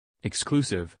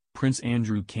Exclusive, Prince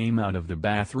Andrew came out of the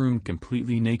bathroom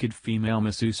completely naked. Female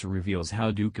masseuse reveals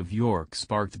how Duke of York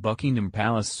sparked Buckingham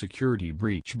Palace security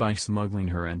breach by smuggling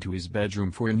her into his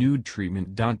bedroom for a nude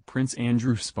treatment. Prince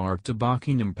Andrew sparked a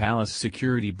Buckingham Palace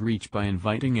security breach by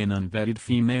inviting an unvetted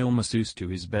female masseuse to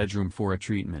his bedroom for a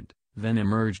treatment, then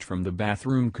emerged from the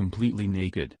bathroom completely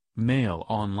naked, Mail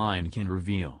Online can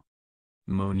reveal.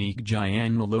 Monique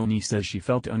Diane Maloney says she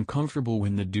felt uncomfortable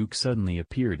when the Duke suddenly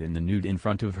appeared in the nude in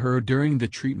front of her during the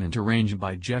treatment arranged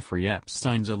by Jeffrey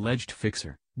Epstein's alleged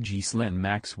fixer, Ghislaine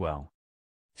Maxwell.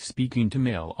 Speaking to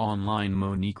Mail Online,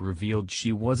 Monique revealed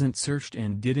she wasn't searched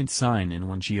and didn't sign in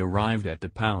when she arrived at the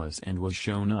palace and was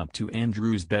shown up to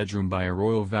Andrew's bedroom by a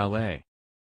royal valet.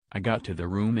 "I got to the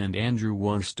room and Andrew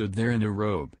was stood there in a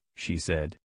robe," she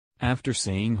said. After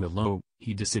saying hello,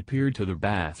 he disappeared to the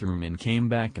bathroom and came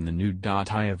back in the nude.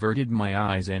 "I averted my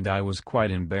eyes and I was quite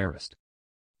embarrassed.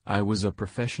 I was a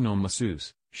professional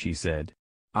masseuse," she said.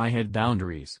 "I had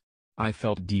boundaries. I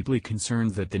felt deeply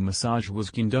concerned that the massage was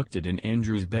conducted in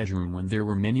Andrew's bedroom when there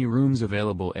were many rooms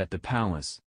available at the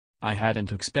palace. I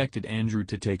hadn't expected Andrew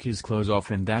to take his clothes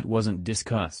off and that wasn't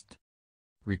discussed."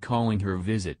 Recalling her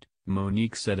visit,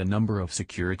 Monique said a number of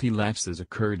security lapses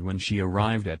occurred when she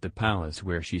arrived at the palace,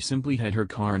 where she simply had her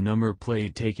car number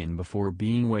plate taken before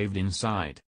being waved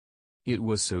inside. "It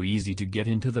was so easy to get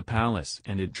into the palace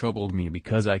and it troubled me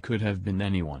because I could have been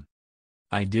anyone.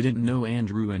 I didn't know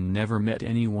Andrew and never met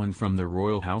anyone from the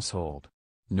royal household.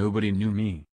 Nobody knew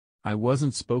me. I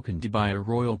wasn't spoken to by a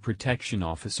royal protection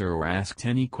officer or asked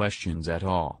any questions at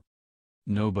all.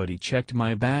 Nobody checked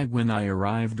my bag when I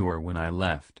arrived or when I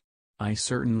left. I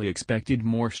certainly expected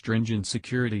more stringent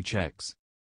security checks."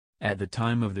 At the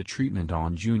time of the treatment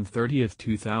on June 30,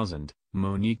 2000,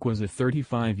 Monique was a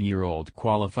 35-year-old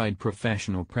qualified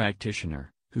professional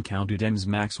practitioner, who counted Ms.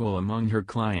 Maxwell among her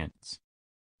clients.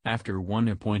 After one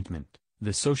appointment,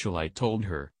 the socialite told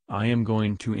her, "I am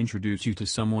going to introduce you to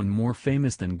someone more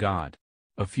famous than God."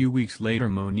 A few weeks later,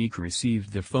 Monique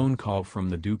received the phone call from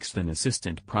the Duke's then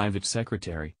assistant private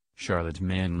secretary, Charlotte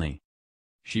Manley.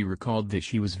 She recalled that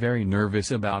she was very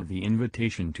nervous about the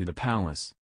invitation to the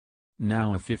palace.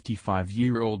 Now a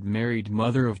 55-year-old married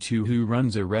mother of two who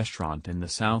runs a restaurant in the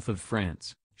south of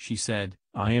France, she said,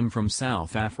 "I am from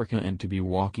South Africa and to be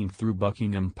walking through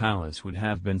Buckingham Palace would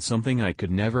have been something I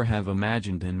could never have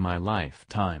imagined in my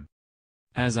lifetime.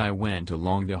 As I went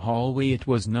along the hallway it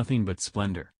was nothing but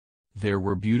splendor. There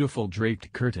were beautiful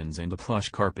draped curtains and a plush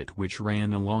carpet which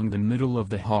ran along the middle of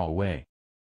the hallway.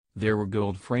 There were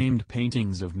gold-framed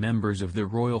paintings of members of the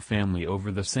royal family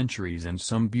over the centuries and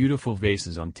some beautiful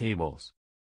vases on tables.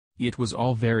 It was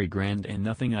all very grand and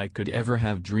nothing I could ever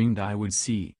have dreamed I would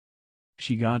see."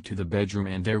 She got to the bedroom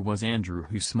and there was Andrew,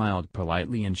 who smiled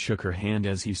politely and shook her hand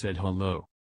as he said hello.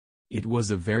 "It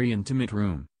was a very intimate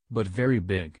room, but very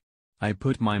big. I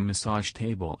put my massage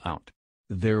table out.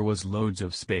 There was loads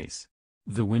of space.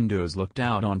 The windows looked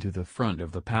out onto the front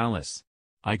of the palace.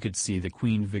 I could see the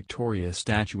Queen Victoria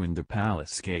statue in the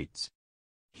palace gates."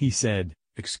 He said,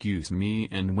 "Excuse me,"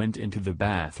 and went into the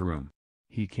bathroom.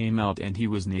 He came out and he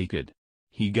was naked.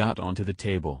 He got onto the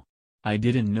table. I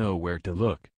didn't know where to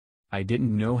look. I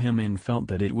didn't know him and felt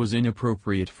that it was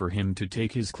inappropriate for him to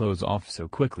take his clothes off so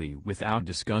quickly without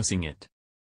discussing it.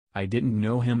 I didn't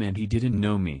know him and he didn't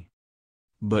know me.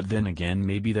 But then again,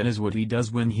 maybe that is what he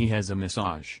does when he has a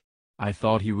massage. I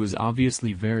thought he was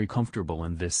obviously very comfortable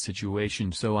in this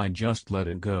situation, so I just let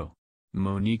it go."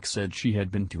 Monique said she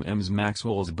had been to Ms.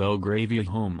 Maxwell's Belgravia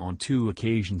home on 2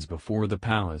 occasions before the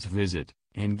palace visit,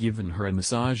 and given her a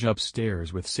massage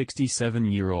upstairs with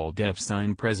 67-year-old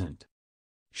Epstein present.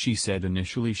 She said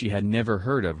initially she had never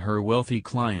heard of her wealthy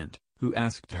client, who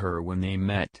asked her when they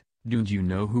met, "Don't you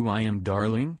know who I am,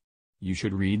 darling? You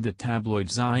should read the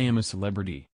tabloids, I am a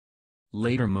celebrity."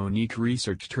 Later Monique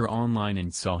researched her online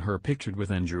and saw her pictured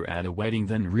with Andrew at a wedding,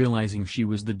 then realizing she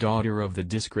was the daughter of the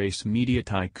disgraced media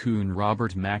tycoon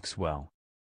Robert Maxwell.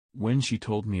 "When she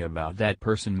told me about that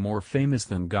person more famous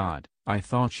than God, I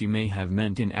thought she may have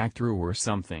meant an actor or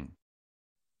something.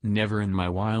 Never in my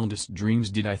wildest dreams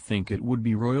did I think it would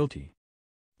be royalty."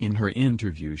 In her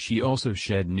interview she also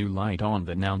shed new light on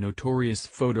the now notorious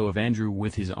photo of Andrew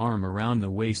with his arm around the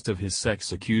waist of his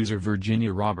sex accuser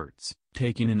Virginia Roberts,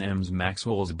 taken in Ms.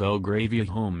 Maxwell's Belgravia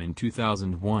home in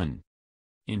 2001.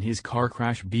 In his car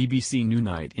crash BBC New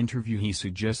Night interview he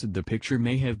suggested the picture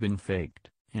may have been faked,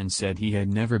 and said he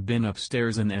had never been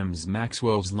upstairs in Ms.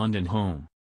 Maxwell's London home.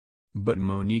 But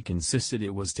Monique insisted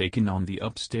it was taken on the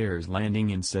upstairs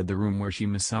landing and said the room where she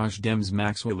massaged Ms.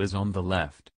 Maxwell is on the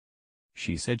left.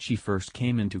 She said she first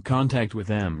came into contact with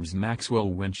Ms. Maxwell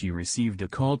when she received a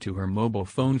call to her mobile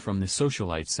phone from the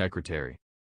socialite secretary.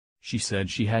 She said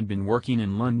she had been working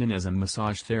in London as a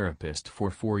massage therapist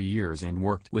for 4 years and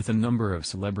worked with a number of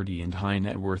celebrity and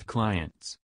high-net-worth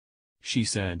clients. She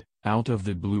said, "Out of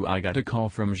the blue I got a call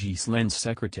from Ghislaine's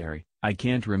secretary, I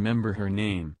can't remember her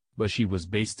name, but she was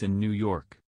based in New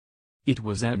York. It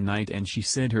was at night and she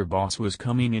said her boss was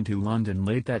coming into London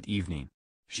late that evening.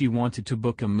 She wanted to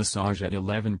book a massage at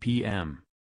 11 p.m.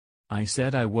 I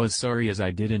said I was sorry as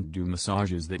I didn't do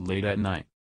massages that late at night.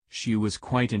 She was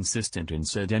quite insistent and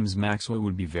said Ms. Maxwell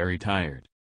would be very tired.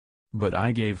 But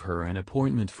I gave her an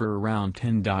appointment for around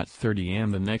 10:30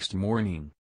 am the next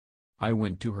morning. I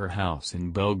went to her house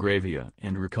in Belgravia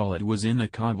and recall it was in a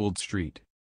cobbled street.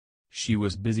 She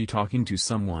was busy talking to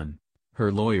someone,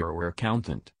 her lawyer or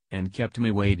accountant, and kept me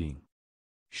waiting.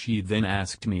 She then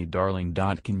asked me, "Darling,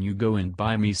 can you go and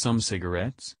buy me some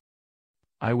cigarettes?"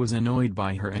 I was annoyed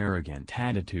by her arrogant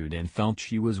attitude and felt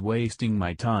she was wasting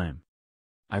my time.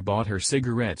 I bought her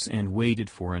cigarettes and waited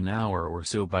for an hour or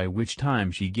so, by which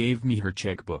time she gave me her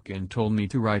checkbook and told me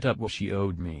to write up what she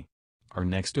owed me. Our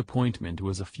next appointment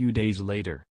was a few days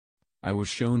later. I was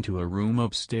shown to a room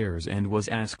upstairs and was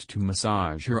asked to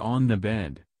massage her on the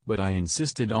bed, but I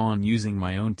insisted on using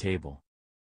my own table.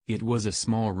 It was a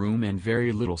small room and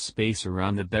very little space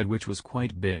around the bed, which was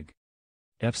quite big.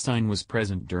 Epstein was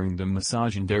present during the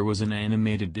massage and there was an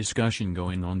animated discussion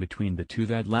going on between the two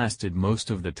that lasted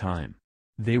most of the time.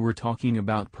 They were talking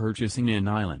about purchasing an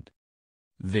island.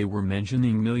 They were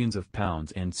mentioning millions of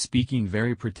pounds and speaking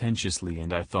very pretentiously,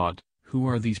 and I thought, who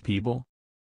are these people?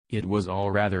 It was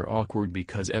all rather awkward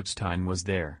because Epstein was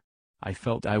there. I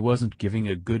felt I wasn't giving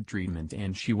a good treatment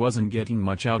and she wasn't getting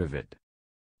much out of it.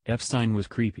 Epstein was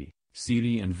creepy,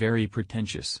 seedy and very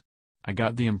pretentious. I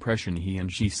got the impression he and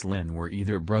Ghislaine were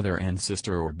either brother and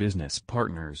sister or business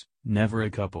partners, never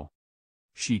a couple.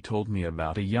 She told me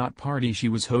about a yacht party she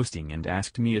was hosting and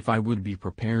asked me if I would be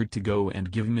prepared to go and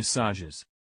give massages.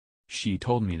 She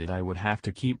told me that I would have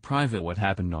to keep private what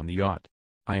happened on the yacht.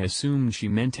 I assumed she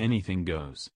meant anything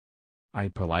goes. I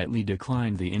politely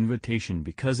declined the invitation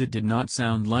because it did not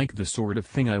sound like the sort of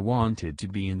thing I wanted to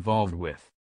be involved with.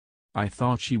 I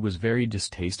thought she was very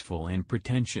distasteful and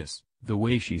pretentious, the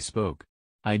way she spoke.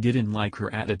 I didn't like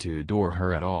her attitude or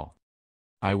her at all.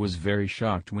 I was very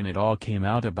shocked when it all came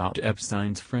out about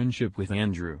Epstein's friendship with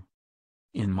Andrew.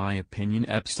 In my opinion,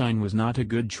 Epstein was not a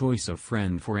good choice of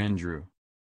friend for Andrew.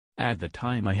 At the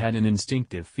time I had an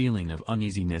instinctive feeling of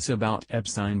uneasiness about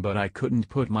Epstein, but I couldn't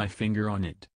put my finger on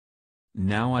it.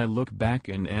 Now I look back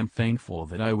and am thankful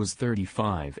that I was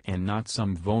 35 and not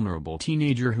some vulnerable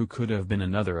teenager who could have been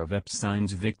another of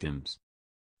Epstein's victims.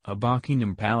 A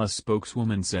Buckingham Palace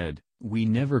spokeswoman said, "We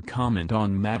never comment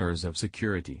on matters of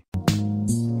security."